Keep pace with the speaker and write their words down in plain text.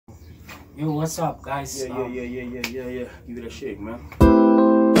Yo, what's up, guys? Yeah. Give it a shake, man.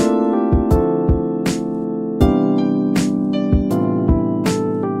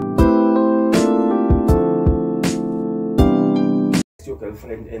 Your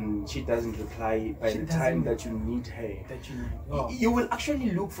girlfriend and she doesn't reply by the time that you need her. You will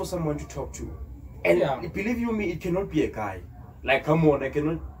actually look for someone to talk to. And believe you me, it cannot be a guy. Like, come on, I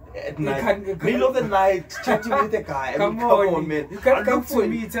cannot. At night, middle of the night, chatting with a guy. Come on, man. You can't come to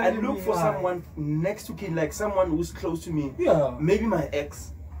me. I look for someone next to kin, like someone who's close to me. Yeah. Maybe my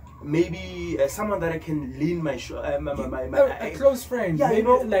ex, maybe someone that I can lean my a close friend. Yeah, maybe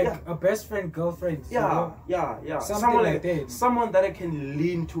like a best friend, girlfriend. Yeah. Something like that. Someone that I can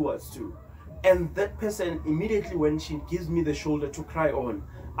lean towards to, and that person immediately when she gives me the shoulder to cry on,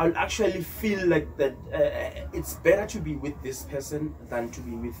 I'll actually feel like that it's better to be with this person than to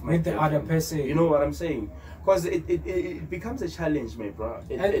be with the other person. You know what I'm saying? Because it becomes a challenge, my bro.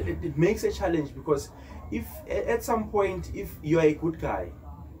 It makes a challenge because if at some point if you're a good guy,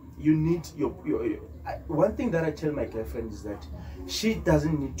 you need your one thing that I tell my girlfriend is that she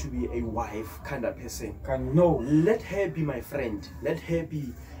doesn't need to be a wife kind of person. No. Let her be my friend. Let her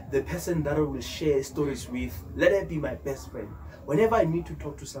be the person that I will share stories with. Let her be my best friend. Whenever I need to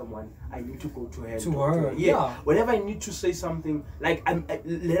talk to someone, I need to go to her. To her. Yeah. Whenever I need to say something, like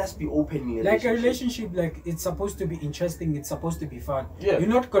let us be open. Like a relationship, like it's supposed to be interesting. It's supposed to be fun. Yeah. You're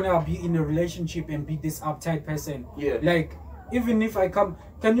not gonna be in a relationship and be this uptight person. Yeah. Like even if I come,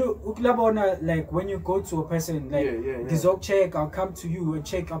 can you like when you go to a person like this check, I'll come to you and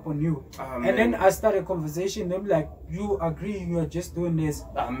check up on you, and then I start a conversation. Them like you agree, you are just doing this.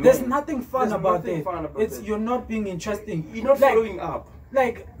 There's nothing fun about it. You're not being interesting. You're not following up.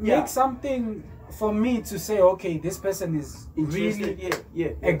 Like make something for me to say, okay, this person is really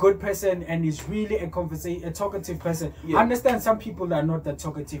a good person and is really a talkative person. I understand some people are not that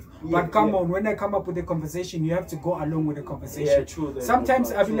talkative, but come on, when I come up with a conversation, you have to go along with the conversation. True.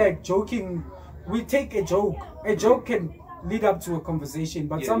 Sometimes I feel like joking. We take a joke. A joke can lead up to a conversation,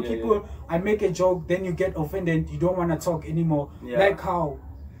 but some people, I make a joke, then you get offended, you don't want to talk anymore. Like how?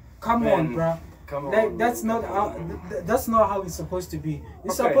 Come on, bruh. Like that's not how it's supposed to be.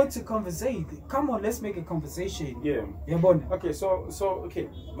 It's supposed to conversate. Come on, let's make a conversation. Okay, so okay,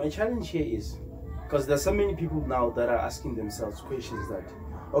 my challenge here is because there's so many people now that are asking themselves questions that,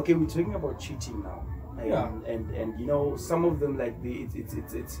 okay, we're talking about cheating now, and you know, some of them like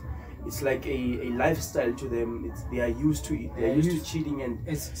it's like a lifestyle to them. They are used to it. They're used to cheating, and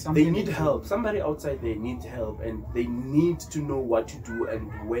they need help. Somebody outside there needs help, and they need to know what to do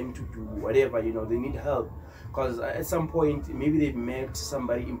and when to do whatever. You know, they need help because at some point maybe they've met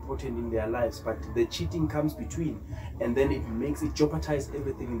somebody important in their lives, but the cheating comes between, and then it jeopardize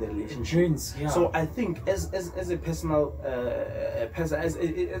everything in the relationship. So I think as a personal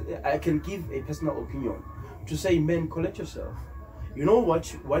I can give a personal opinion to say, man, collect yourself. You know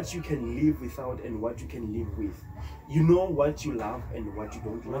what you can live without and what you can live with. You know what you love and what you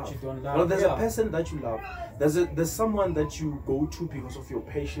don't love. Well, there's a person that you love. There's someone that you go to because of your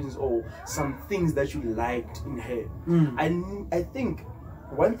passions or some things that you liked in her. I think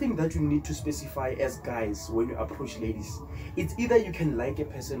one thing that you need to specify as guys when you approach ladies, it's either you can like a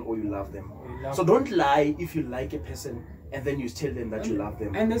person or you love them. So don't lie if you like a person and then you tell them that you love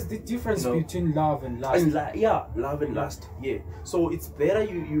them. And there's the difference between love and lust. Love and lust. So it's better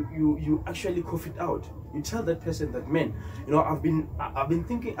you actually cough it out. You tell that person that, man, you know, I've been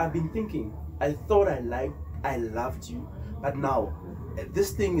thinking. I thought I loved you, but now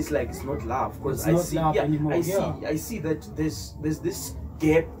this thing is like it's not love because I see that there's this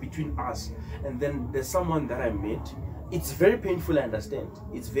gap between us, and then there's someone that I met. It's very painful, I understand.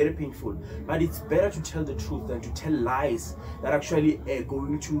 It's very painful, but it's better to tell the truth than to tell lies that actually are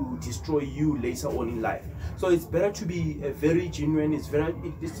going to destroy you later on in life. So it's better to be very genuine. It's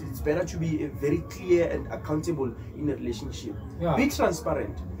better to be very clear and accountable in a relationship. Be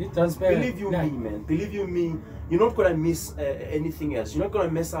transparent. Believe you me, man. Believe you me. You're not gonna miss anything else. You're not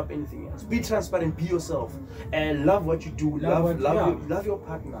gonna mess up anything else. Be transparent. Be yourself, and love what you do. Love your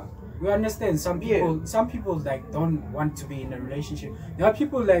partner. We understand some people like don't want to be in a relationship. There are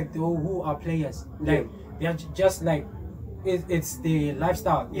people like who are players. Like they are just like it's the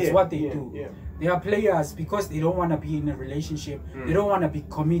lifestyle. It's what they do. They are players because they don't want to be in a relationship. They don't want to be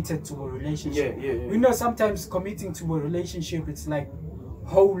committed to a relationship. You know, sometimes committing to a relationship, it's like a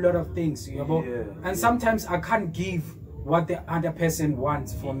whole lot of things. You know, and sometimes I can't give what the other person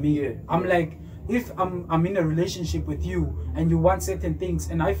wants for me. I'm like, if I'm in a relationship with you and you want certain things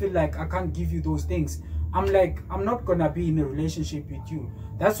and I feel like I can't give you those things, I'm like, I'm not gonna be in a relationship with you.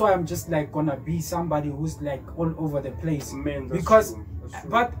 That's why I'm just like gonna be somebody who's like all over the place. Man, because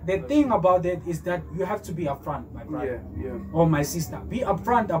But the thing about it is that you have to be upfront, my brother. Or my sister. Be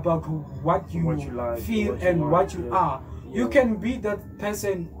upfront about what you like, feel and what you are. You can be that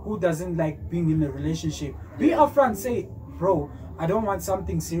person who doesn't like being in a relationship. Be upfront, say, bro, I don't want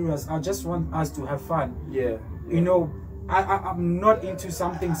something serious. I just want us to have fun. You know, I'm not into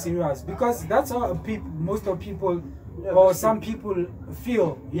something serious, because that's how most of people or some people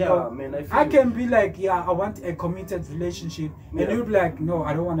feel. You know? Man, I can be like, I want a committed relationship, and you'll be like, no,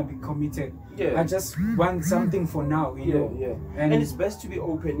 I don't want to be committed. I just want something for now. You know. And it's best to be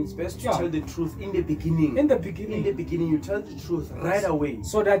open. It's best to tell the truth in the beginning. In the beginning, you tell the truth right away,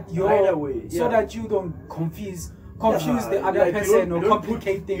 so that that you don't confuse the other person or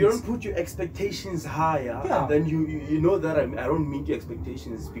complicate things. You don't put your expectations higher, and then you know that I don't meet your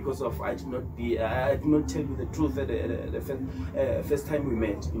expectations because of I did not tell you the truth at the first time we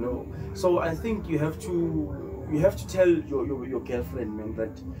met. You know, so I think you have to tell your girlfriend, man,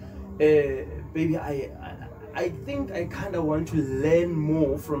 that baby, I think I kind of want to learn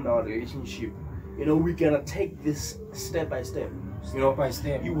more from our relationship. You know, we're gonna take this step by step. You know, by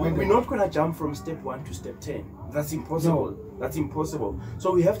step. We're not gonna jump from step 1 to step 10. That's impossible. No. That's impossible.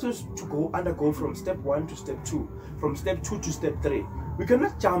 So we have to undergo from step 1 to step 2, from step 2 to step 3. We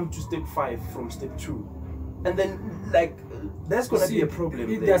cannot jump to step 5 from step 2, and then like there's gonna be a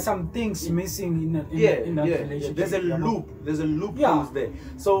problem. There's some things missing in that relationship. There's a loop. There's a loop goes there.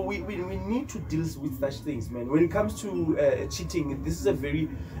 So we need to deal with such things, man. When it comes to cheating, this is a very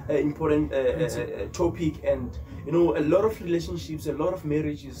important topic, and you know, a lot of relationships, a lot of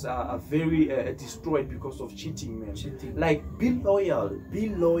marriages are very destroyed because of cheating, man. Like, be loyal,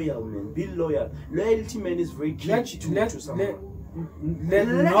 man. Be loyal. Loyalty, man, is very key to someone.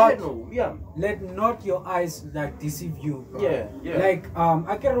 Let not your eyes like deceive you, bro. Like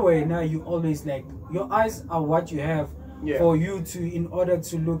I get away now. You always like your eyes are what you have for you to in order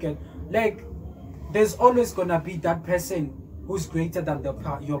to look at. Like, there's always gonna be that person who's greater than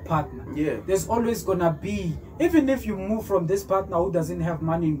your partner. There's always gonna be, even if you move from this partner who doesn't have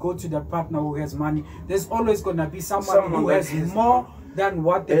money and go to that partner who has money, there's always gonna be someone who has more than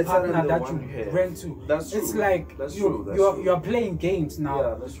what the partner that you rent to. It's like you're playing games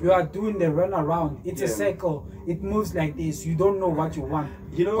now. You are doing the run around. It's a circle. It moves like this. You don't know what you want,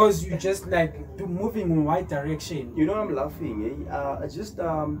 you know, because you just like moving in right direction. You know, I'm laughing.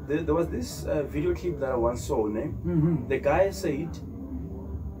 There was this video clip that I once saw. The guy said,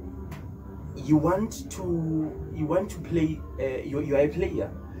 you want to play. You are a player.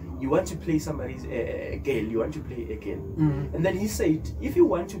 You want to play somebody's a girl. You want to play a girl, and then he said, if you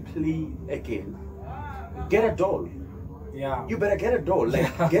want to play a girl, get a doll. You better get a doll.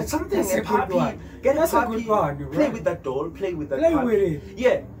 Like, get something. A puppy. Get a puppy. Play with that doll. Play with that. Play with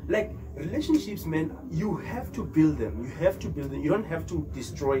it. Like relationships, man. You have to build them. You have to build them. You don't have to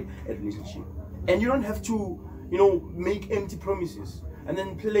destroy a relationship, and you don't have to, you know, make empty promises and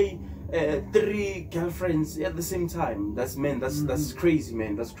then play 3 girlfriends at the same time. That's crazy,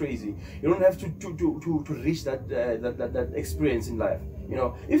 man. That's crazy. You don't have to reach that experience in life. You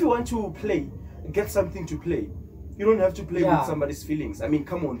know, if you want to play, get something to play. You don't have to play with somebody's feelings. I mean,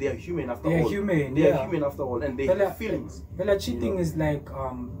 come on, they are human after all. They are human after all, and they have feelings. But cheating is like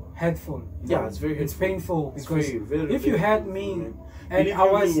hurtful. It's very hurtful. It's painful, because very, if you had me, and I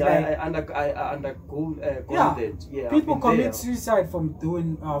was like, I undergo that. People commit suicide from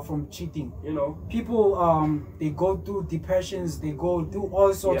cheating. You know, people they go through depressions, they go through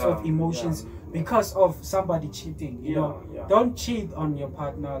all sorts of emotions because of somebody cheating. You know, don't cheat on your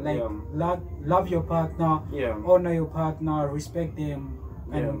partner. Like, love your partner, honor your partner, respect them,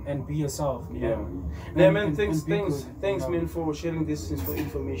 and be yourself. Man, thanks man, for sharing this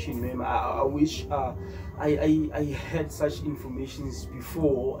information, man. I wish I had such informations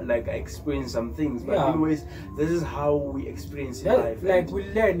before, like I experienced some things, but anyways, this is how we experience in life. Like, we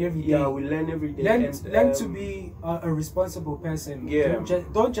learn every day. We learn every day. Learn to be a responsible person.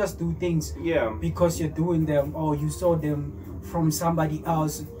 Don't just do things because you're doing them, or you saw them from somebody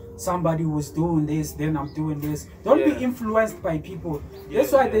else. Somebody was doing this, then I'm doing this. Don't be influenced by people.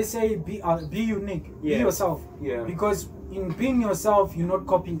 That's why they say be unique, be yourself. Because in being yourself, you're not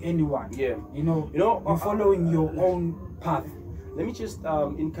copying anyone. You know, you're following your own path. Let me just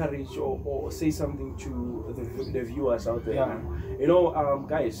encourage or say something to the viewers out there. You know,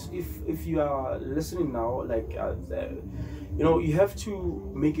 guys, if you are listening now, like you know, you have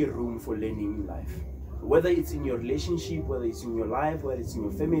to make a room for learning in life. Whether it's in your relationship, whether it's in your life, whether it's in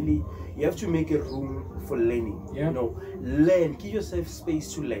your family, you have to make a room for learning. You know, learn, give yourself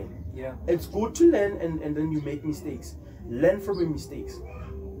space to learn. It's good to learn, and then you make mistakes. Learn from your mistakes.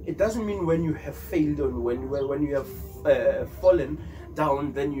 It doesn't mean when you have failed or when you have fallen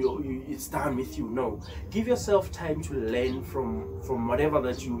down, then it's done with you. No, give yourself time to learn from whatever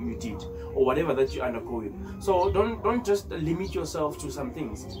that you did or whatever that you're undergoing. So don't just limit yourself to some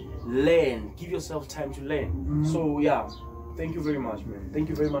things. Learn, give yourself time to learn. So yeah, thank you very much, man. Thank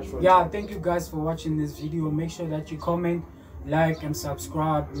you very much for thank you guys for watching this video. Make sure that you comment, like, and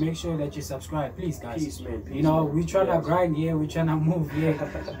subscribe. Make sure that you subscribe, please, guys. Peace, man. Peace, you know, man. we trying to grind here, we trying to move here.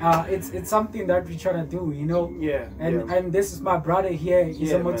 It's something that we try to do, you know. And this is my brother here.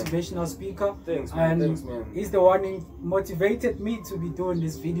 He's a motivational speaker. Thanks, man. And thanks, man. he's the one who motivated me to be doing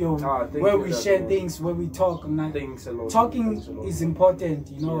this video where we share things, where we talk. And thanks a lot. Talking is important,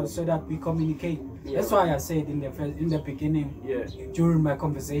 you know, so that we communicate. That's why I said in the beginning, during my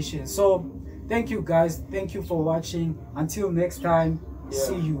conversation. So thank you guys, thank you for watching. Until next time,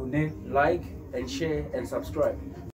 see you. Like and share and subscribe.